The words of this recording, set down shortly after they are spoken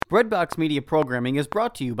Breadbox Media programming is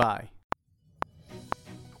brought to you by...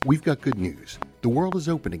 We've got good news. The world is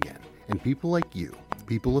open again, and people like you,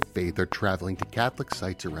 people of faith, are traveling to Catholic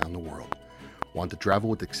sites around the world. Want to travel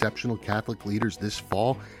with exceptional Catholic leaders this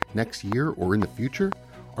fall, next year, or in the future?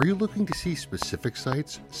 Are you looking to see specific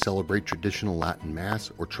sites, celebrate traditional Latin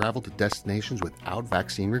Mass, or travel to destinations without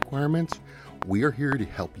vaccine requirements? We are here to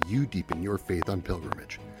help you deepen your faith on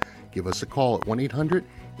pilgrimage. Give us a call at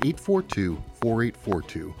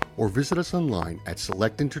 1-800-842-4842 or visit us online at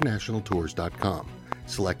selectinternationaltours.com.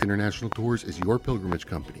 Select International Tours is your pilgrimage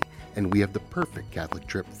company, and we have the perfect Catholic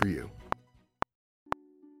trip for you.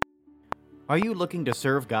 Are you looking to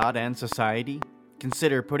serve God and society?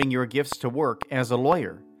 Consider putting your gifts to work as a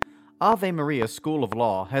lawyer. Ave Maria School of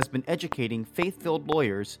Law has been educating faith-filled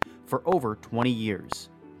lawyers for over 20 years.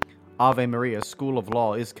 Ave Maria School of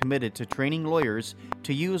Law is committed to training lawyers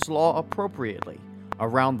to use law appropriately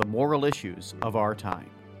around the moral issues of our time.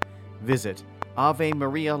 Visit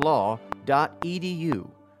avemarialaw.edu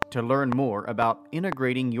to learn more about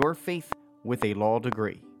integrating your faith with a law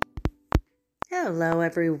degree. Hello,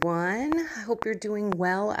 everyone. I hope you're doing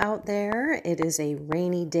well out there. It is a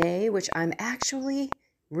rainy day, which I'm actually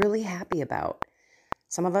really happy about.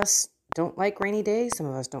 Some of us don't like rainy days. Some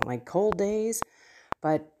of us don't like cold days,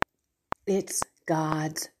 but it's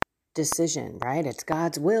God's decision, right? It's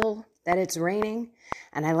God's will that it's raining.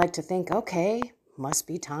 And I like to think, okay, must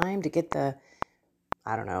be time to get the,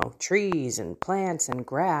 trees and plants and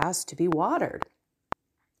grass to be watered.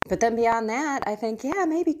 But then beyond that, I think,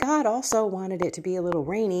 maybe God also wanted it to be a little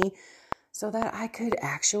rainy so that I could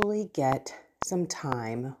actually get some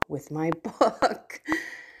time with my book.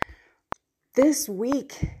 This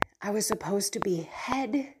week, I was supposed to be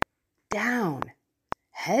head down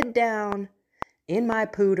in my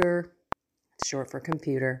pooter, it's short for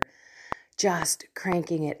computer, just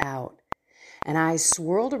cranking it out. And I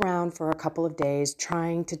swirled around for a couple of days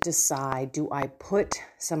trying to decide, do I put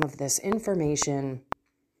some of this information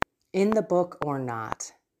in the book or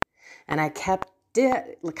not? And I kept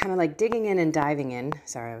kind of like digging in and diving in.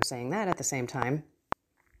 Sorry, I was saying that at the same time.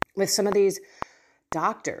 With some of these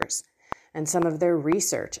doctors and some of their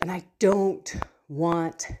research. And I don't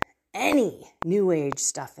want any New Age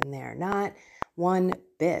stuff in there, not one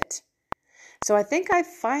bit. So I think I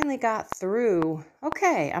finally got through,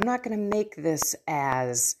 okay, I'm not going to make this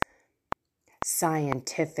as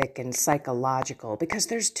scientific and psychological because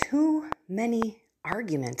there's too many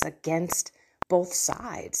arguments against both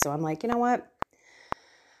sides. So I'm like, you know what?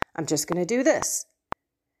 I'm just going to do this.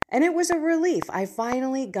 And it was a relief. I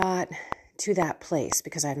finally got to that place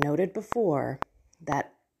because I've noted before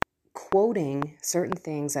that quoting certain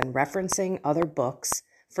things and referencing other books,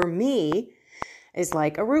 for me, is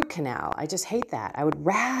like a root canal. I just hate that. I would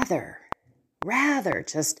rather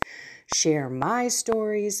just share my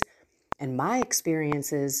stories and my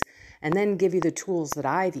experiences and then give you the tools that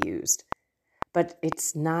I've used. But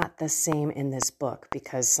it's not the same in this book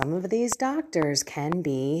because some of these doctors can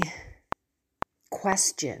be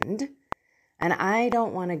questioned, and I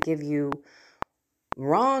don't want to give you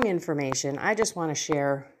wrong information. I just want to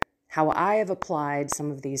share how I have applied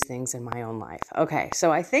some of these things in my own life. Okay,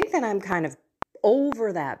 so I think that I'm kind of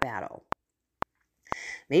over that battle.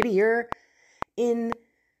 Maybe you're in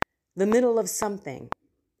the middle of something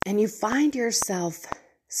and you find yourself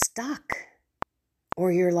stuck,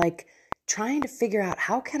 or you're like trying to figure out,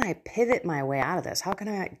 how can I pivot my way out of this? How can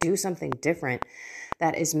I do something different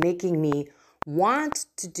that is making me want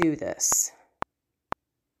to do this?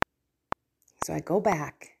 So I go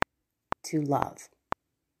back to love.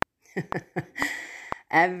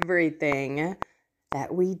 Everything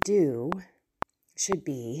that we do should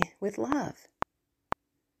be with love.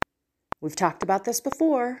 We've talked about this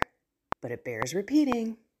before, but it bears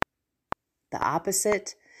repeating. The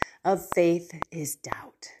opposite of faith is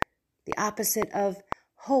doubt. The opposite of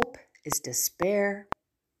hope is despair.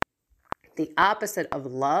 The opposite of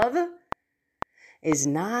love is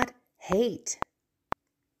not hate.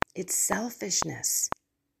 It's selfishness.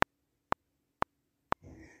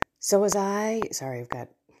 So I've got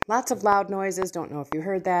lots of loud noises. Don't know if you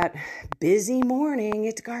heard that. Busy morning.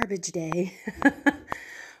 It's garbage day.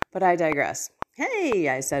 But I digress. Hey,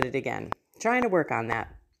 I said it again. Trying to work on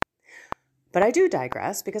that. But I do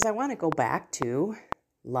digress because I want to go back to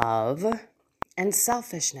love and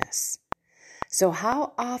selfishness. So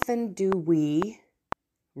how often do we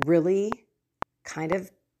really kind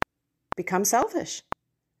of become selfish?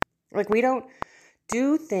 Like we don't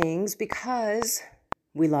do things because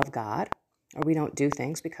we love God, or we don't do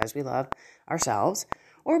things because we love ourselves,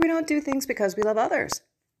 or we don't do things because we love others.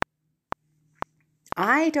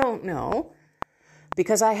 I don't know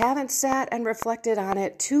because I haven't sat and reflected on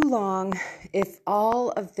it too long if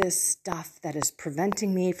all of this stuff that is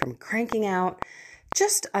preventing me from cranking out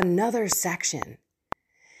just another section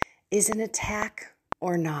is an attack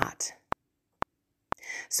or not.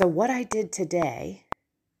 So what I did today,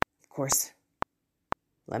 of course,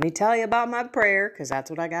 let me tell you about my prayer, because that's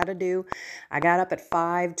what I got to do. I got up at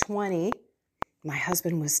 5:20. My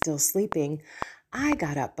husband was still sleeping. I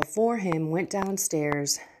got up before him, went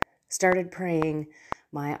downstairs, started praying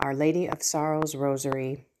my Our Lady of Sorrows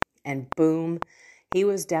rosary, and boom, he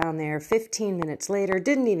was down there 15 minutes later,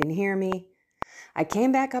 didn't even hear me. I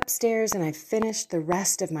came back upstairs and I finished the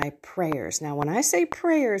rest of my prayers. Now, when I say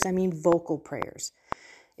prayers, I mean vocal prayers.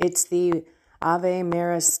 It's the Ave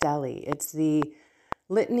Maris Steli. It's the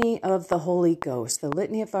Litany of the Holy Ghost, the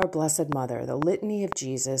Litany of our Blessed Mother, the Litany of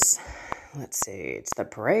Jesus. Let's see, it's the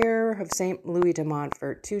prayer of St. Louis de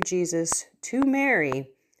Montfort to Jesus, to Mary,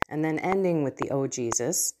 and then ending with the O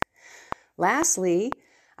Jesus. Lastly,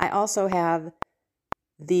 I also have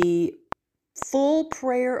the full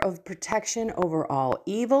prayer of protection over all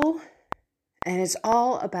evil, and it's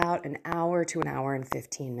all about an hour to an hour and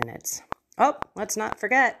 15 minutes. Oh, let's not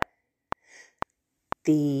forget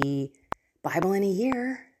the Bible in a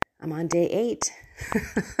year. I'm on day 8.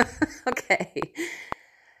 Okay.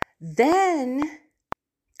 Then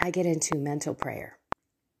I get into mental prayer.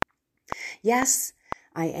 Yes,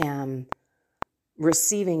 I am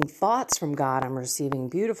receiving thoughts from God. I'm receiving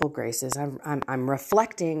beautiful graces. I'm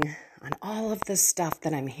reflecting on all of the stuff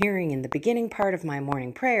that I'm hearing in the beginning part of my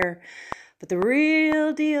morning prayer. But the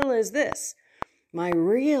real deal is this. My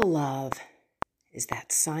real love is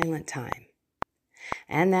that silent time.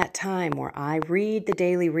 And that time where I read the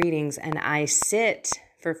daily readings and I sit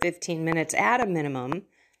for 15 minutes at a minimum,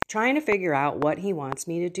 trying to figure out what he wants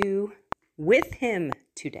me to do with him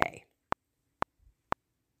today.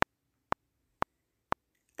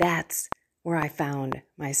 That's where I found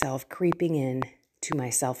myself creeping in to my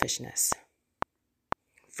selfishness.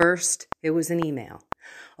 First, it was an email.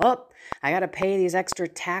 Oh, I got to pay these extra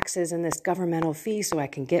taxes and this governmental fee so I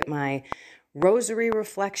can get my rosary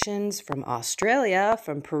reflections from Australia,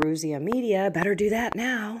 from Perusia Media. Better do that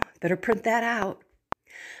now. Better print that out.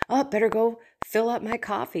 Oh, better go fill up my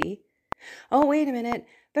coffee. Oh, wait a minute.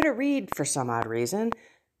 Better read, for some odd reason,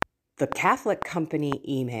 the Catholic Company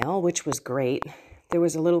email, which was great. There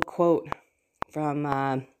was a little quote from,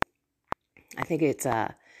 I think it's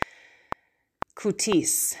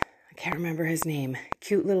Cutis. I can't remember his name.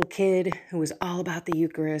 Cute little kid who was all about the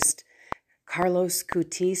Eucharist. Carlos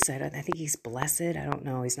Cutis, I think he's blessed. I don't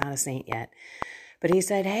know. He's not a saint yet. But he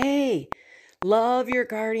said, hey, love your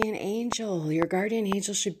guardian angel. Your guardian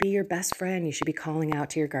angel should be your best friend. You should be calling out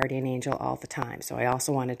to your guardian angel all the time. So I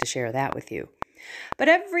also wanted to share that with you. But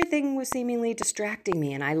everything was seemingly distracting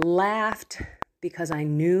me, and I laughed because I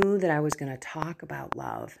knew that I was going to talk about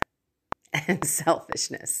love and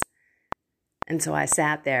selfishness. And so I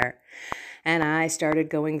sat there and I started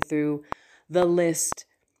going through the list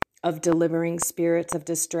of delivering spirits of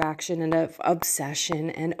distraction and of obsession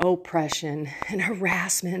and oppression and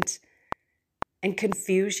harassment and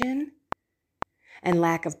confusion and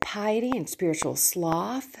lack of piety and spiritual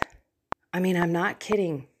sloth. I mean, I'm not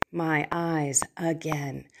kidding. My eyes,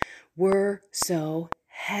 again, were so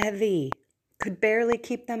heavy. Could barely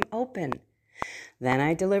keep them open. Then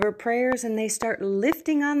I deliver prayers and they start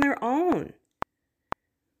lifting on their own.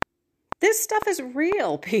 This stuff is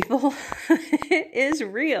real, people. It is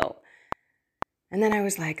real. And then I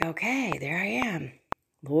was like, okay, there I am.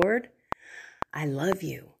 Lord, I love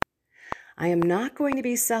you. I am not going to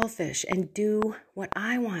be selfish and do what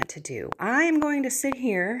I want to do. I am going to sit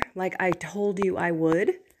here like I told you I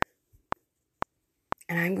would.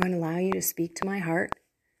 And I'm going to allow you to speak to my heart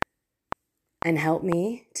and help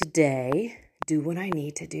me today do what I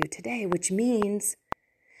need to do today, which means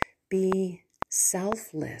be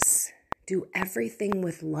selfless. Do everything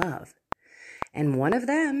with love. And one of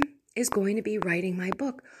them is going to be writing my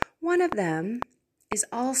book. One of them is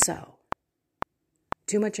also,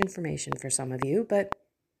 too much information for some of you, but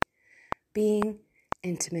being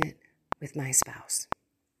intimate with my spouse.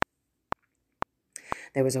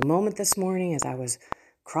 There was a moment this morning as I was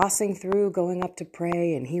crossing through, going up to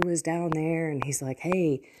pray, and he was down there, and he's like,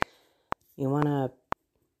 hey, you want to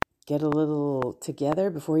get a little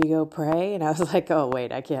together before you go pray? And I was like, oh,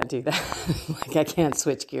 wait, I can't do that. Like, I can't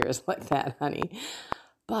switch gears like that, honey.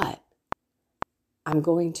 But I'm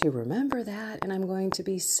going to remember that, and I'm going to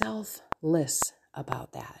be selfless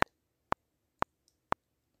about that.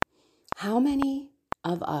 How many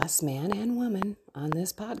of us, man and woman, on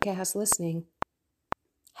this podcast listening,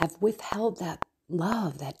 have withheld that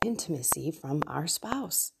love, that intimacy from our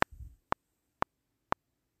spouse?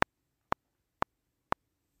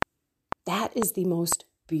 That is the most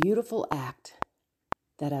beautiful act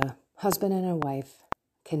that a husband and a wife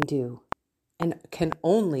can do and can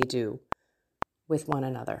only do with one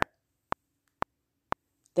another.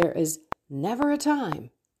 There is never a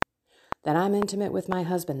time that I'm intimate with my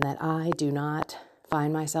husband that I do not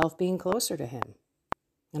find myself being closer to him.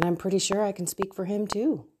 And I'm pretty sure I can speak for him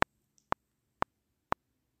too.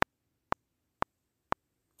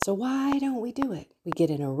 So why don't we do it? We get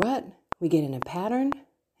in a rut, we get in a pattern,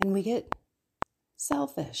 and we get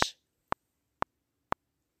selfish.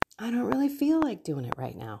 I don't really feel like doing it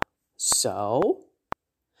right now. So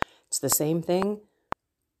it's the same thing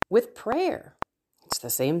with prayer. It's the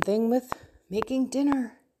same thing with making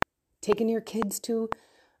dinner, taking your kids to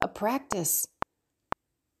a practice,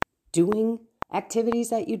 doing activities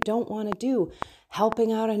that you don't want to do,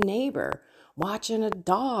 helping out a neighbor, watching a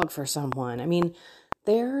dog for someone. I mean,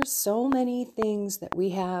 there's so many things that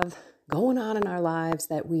we have going on in our lives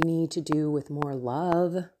that we need to do with more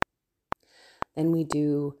love than we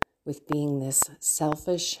do with being this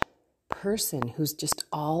selfish person who's just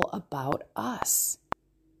all about us.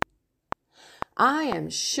 I am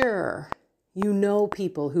sure you know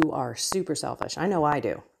people who are super selfish. I know I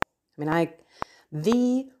do.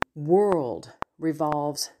 The world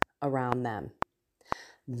revolves around them.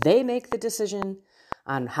 They make the decision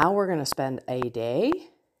on how we're going to spend a day.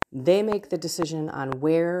 They make the decision on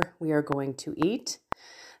where we are going to eat.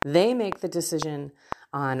 They make the decision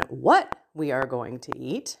on what we are going to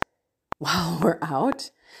eat while we're out.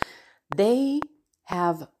 They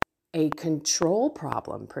have a control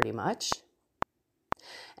problem pretty much.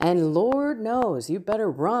 And Lord knows you better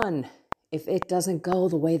run if it doesn't go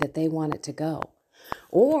the way that they want it to go.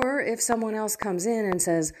 Or if someone else comes in and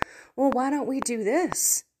says, well, why don't we do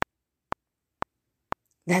this?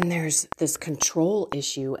 Then there's this control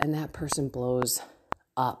issue and that person blows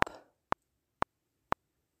up.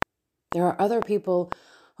 There are other people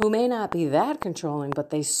who may not be that controlling, but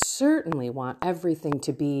they certainly want everything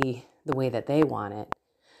to be the way that they want it.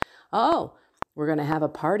 Oh, we're going to have a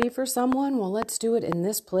party for someone? Well, let's do it in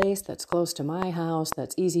this place that's close to my house,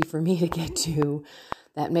 that's easy for me to get to,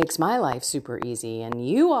 that makes my life super easy, and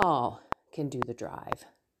you all can do the drive.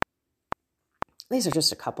 These are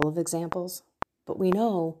just a couple of examples, but we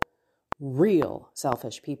know real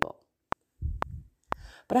selfish people.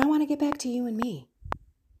 But I want to get back to you and me,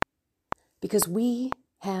 because we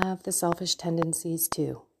have the selfish tendencies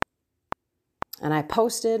too. And I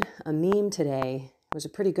posted a meme today. It was a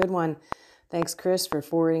pretty good one. Thanks, Chris, for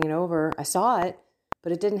forwarding it over. I saw it,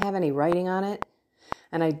 but it didn't have any writing on it.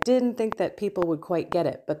 And I didn't think that people would quite get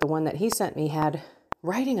it. But the one that he sent me had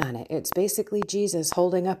writing on it. It's basically Jesus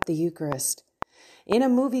holding up the Eucharist in a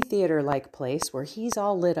movie theater-like place where he's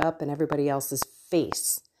all lit up and everybody else's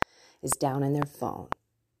face is down in their phone.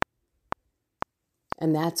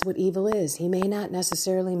 And that's what evil is. He may not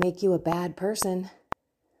necessarily make you a bad person,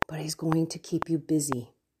 but he's going to keep you busy.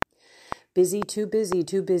 Busy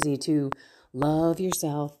to love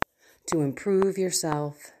yourself, to improve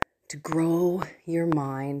yourself, to grow your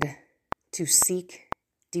mind, to seek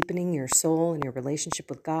deepening your soul and your relationship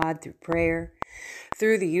with God through prayer,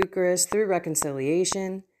 through the Eucharist, through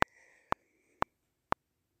reconciliation.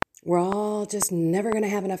 We're all just never going to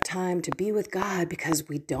have enough time to be with God because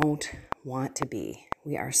we don't want to be.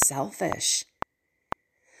 We are selfish.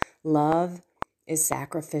 Love is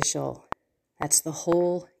sacrificial. That's the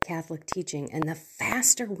whole Catholic teaching. And the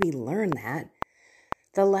faster we learn that,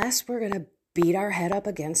 the less we're going to beat our head up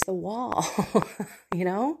against the wall. You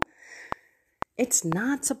know? It's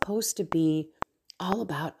not supposed to be all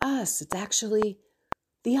about us. It's actually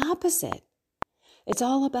the opposite. It's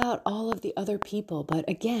all about all of the other people. But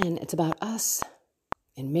again, it's about us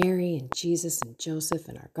and Mary and Jesus and Joseph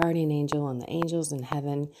and our guardian angel and the angels in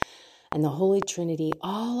heaven and the Holy Trinity,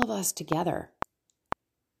 all of us together,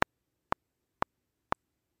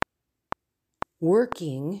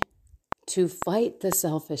 working to fight the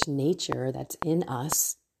selfish nature that's in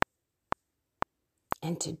us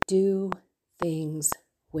and to do things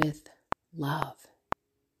with love.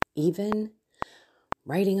 Even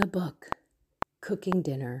writing a book, cooking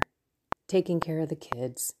dinner, taking care of the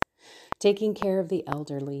kids, taking care of the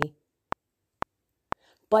elderly,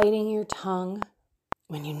 biting your tongue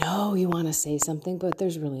when you know you want to say something, but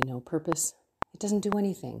there's really no purpose. It doesn't do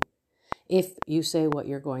anything if you say what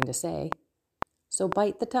you're going to say. So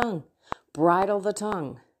bite the tongue, bridle the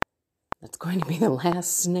tongue. That's going to be the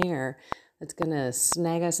last snare that's going to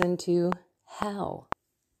snag us into hell.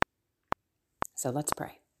 So let's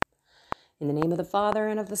pray. In the name of the Father,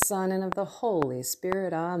 and of the Son, and of the Holy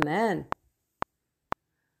Spirit, amen.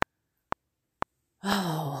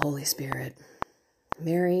 Oh, Holy Spirit,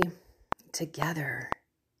 Mary, together,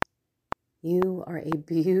 You are a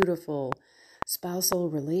beautiful spousal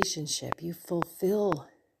relationship. You fulfill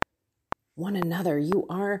one another. You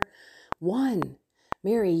are one.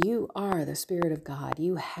 Mary, you are the Spirit of God.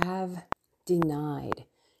 You have denied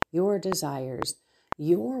your desires,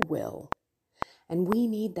 your will, and we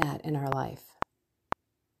need that in our life.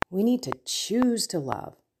 We need to choose to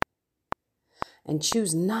love and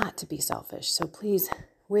choose not to be selfish. So please,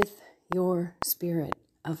 with your Spirit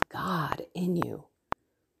of God in you,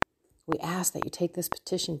 we ask that you take this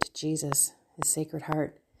petition to Jesus, his Sacred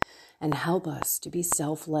Heart, and help us to be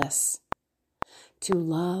selfless, to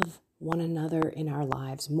love one another in our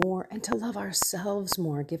lives more, and to love ourselves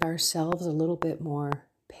more. Give ourselves a little bit more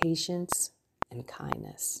patience and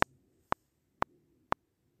kindness.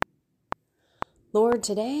 Lord,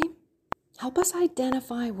 today, help us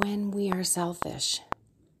identify when we are selfish.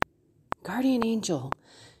 Guardian angel,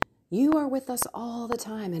 you are with us all the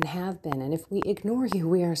time and have been. And if we ignore you,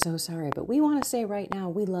 we are so sorry. But we want to say right now,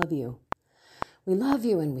 we love you. We love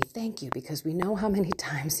you and we thank you because we know how many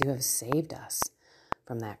times you have saved us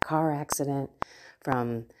from that car accident,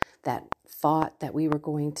 from that thought that we were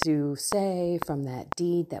going to say, from that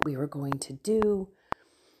deed that we were going to do.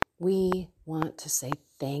 We want to say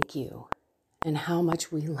thank you and how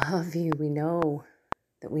much we love you. We know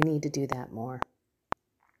that we need to do that more.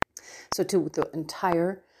 So to the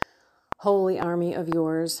entire holy army of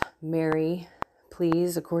yours, Mary,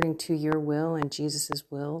 please, according to your will and Jesus'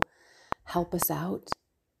 will, help us out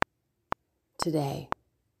today,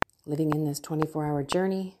 living in this 24-hour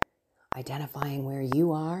journey, identifying where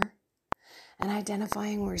you are, and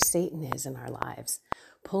identifying where Satan is in our lives,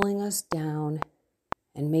 pulling us down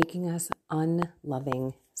and making us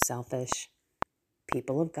unloving, selfish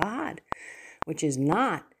people of God, which is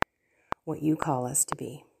not what you call us to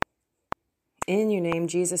be. In your name,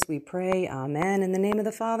 Jesus, we pray. Amen. In the name of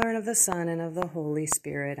the Father, and of the Son, and of the Holy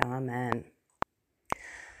Spirit. Amen.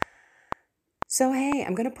 So, hey,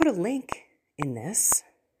 I'm going to put a link in this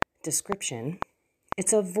description.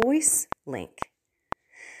 It's a voice link.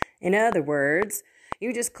 In other words,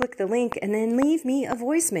 you just click the link and then leave me a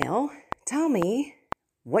voicemail. Tell me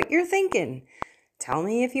what you're thinking. Tell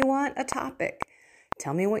me if you want a topic.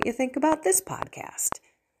 Tell me what you think about this podcast.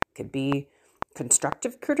 Could be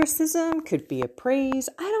constructive criticism, could be a praise.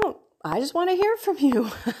 I just want to hear from you.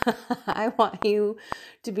 I want you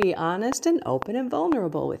to be honest and open and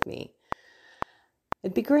vulnerable with me.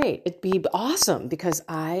 It'd be great. It'd be awesome because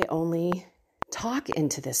I only talk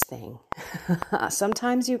into this thing.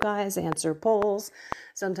 Sometimes you guys answer polls.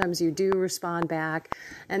 Sometimes you do respond back.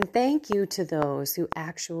 And thank you to those who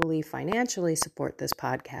actually financially support this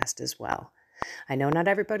podcast as well. I know not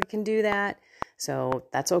everybody can do that, so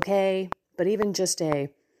that's okay. But even just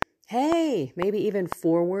hey, maybe even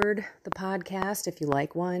forward the podcast if you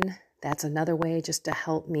like one. That's another way just to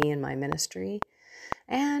help me in my ministry.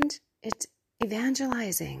 And it's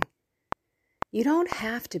evangelizing. You don't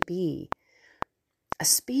have to be a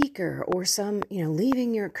speaker or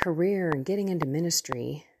leaving your career and getting into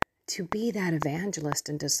ministry to be that evangelist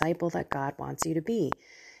and disciple that God wants you to be.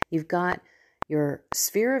 You've got your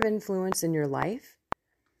sphere of influence in your life,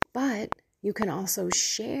 but you can also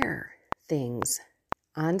share things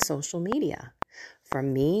on social media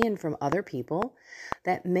from me and from other people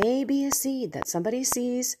that may be a seed that somebody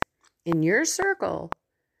sees in your circle,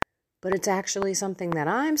 but it's actually something that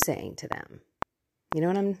I'm saying to them. You know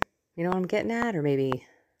what I'm getting at? Or maybe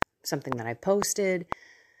something that I posted.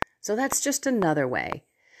 So that's just another way.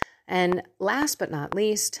 And last but not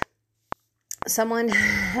least, someone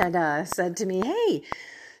had said to me, hey,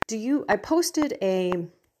 I posted a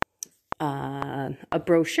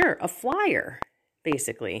brochure, a flyer,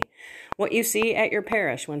 basically. What you see at your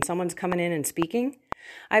parish when someone's coming in and speaking.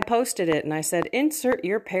 I posted it and I said, insert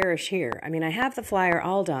your parish here. I mean, I have the flyer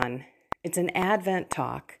all done. It's an Advent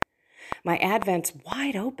talk. My Advent's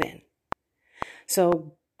wide open.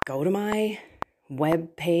 So go to my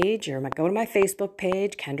web page or go to my Facebook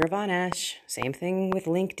page, Kendra Von Esch. Same thing with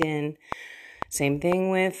LinkedIn. Same thing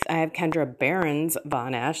with, I have Kendra Behrens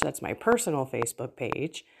Von Esch. That's my personal Facebook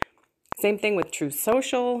page. Same thing with Truth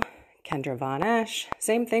Social, Kendra Von Esch.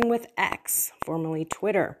 Same thing with X, formerly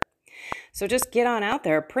Twitter. So just get on out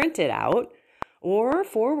there, print it out, or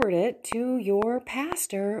forward it to your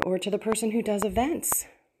pastor or to the person who does events.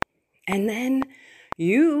 And then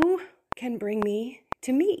you can bring me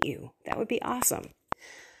to meet you. That would be awesome.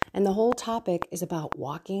 And the whole topic is about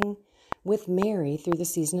walking with Mary through the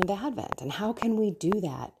season of Advent. And how can we do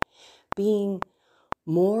that? Being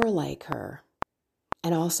more like her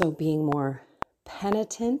and also being more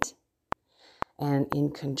penitent and in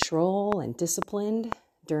control and disciplined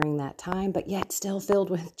during that time, but yet still filled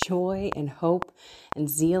with joy and hope and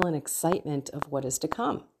zeal and excitement of what is to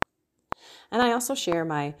come. And I also share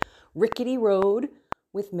my rickety road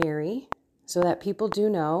with Mary so that people do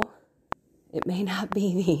know it may not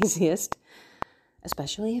be the easiest,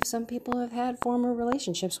 especially if some people have had former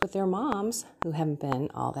relationships with their moms who haven't been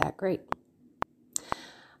all that great.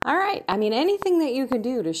 All right. Anything that you can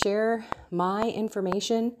do to share my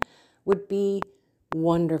information would be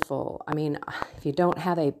wonderful. If you don't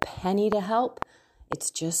have a penny to help, it's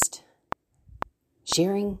just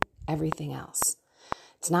sharing everything else.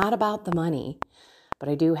 It's not about the money, but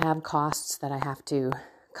I do have costs that I have to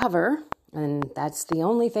cover, and that's the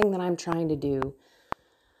only thing that I'm trying to do,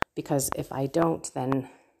 because if I don't, then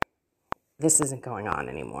this isn't going on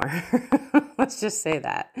anymore. Let's just say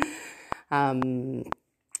that.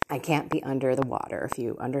 I can't be under the water, if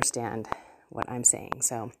you understand what I'm saying.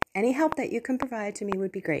 So any help that you can provide to me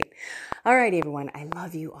would be great. All right, everyone. I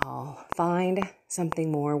love you all. Find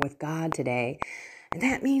something more with God today. And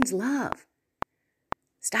that means love.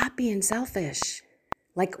 Stop being selfish.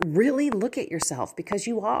 Really look at yourself, because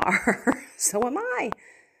you are. So am I.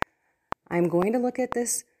 I'm going to look at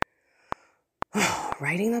this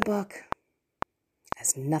writing the book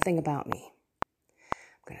as nothing about me.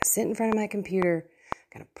 I'm going to sit in front of my computer,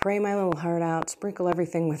 going to pray my little heart out, sprinkle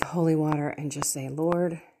everything with holy water, and just say,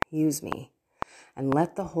 Lord, use me. And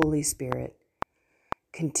let the Holy Spirit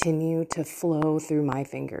continue to flow through my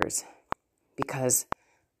fingers. Because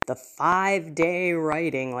the 5-day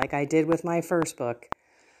writing, like I did with my first book,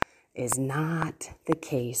 is not the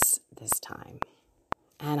case this time.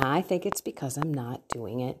 And I think it's because I'm not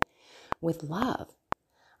doing it with love.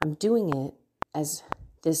 I'm doing it as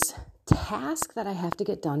this task that I have to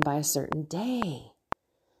get done by a certain day.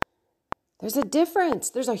 There's a difference.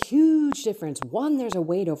 There's a huge difference. One, there's a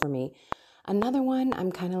weight over me. Another one,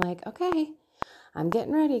 I'm kind of like, okay, I'm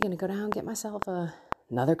getting ready. Going to go down and get myself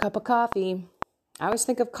another cup of coffee. I always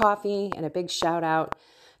think of coffee, and a big shout out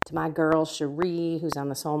to my girl, Cherie, who's on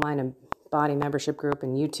the Soul, Mind, and Body membership group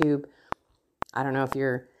and YouTube. I don't know if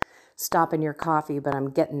you're stopping your coffee, but I'm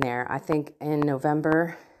getting there. I think in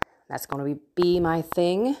November, that's going to be my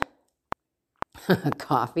thing.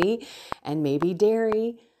 Coffee and maybe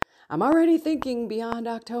dairy. I'm already thinking beyond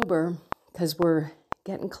October, because we're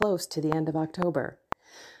getting close to the end of October.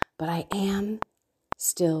 But I am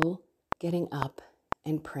still getting up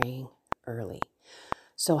and praying early.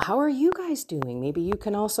 So how are you guys doing? Maybe you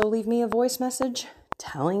can also leave me a voice message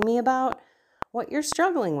telling me about what you're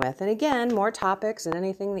struggling with. And again, more topics and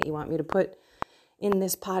anything that you want me to put in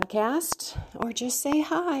this podcast, or just say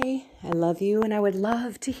hi. I love you, and I would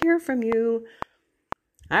love to hear from you.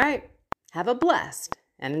 All right. Have a blessed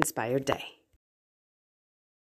and inspired day.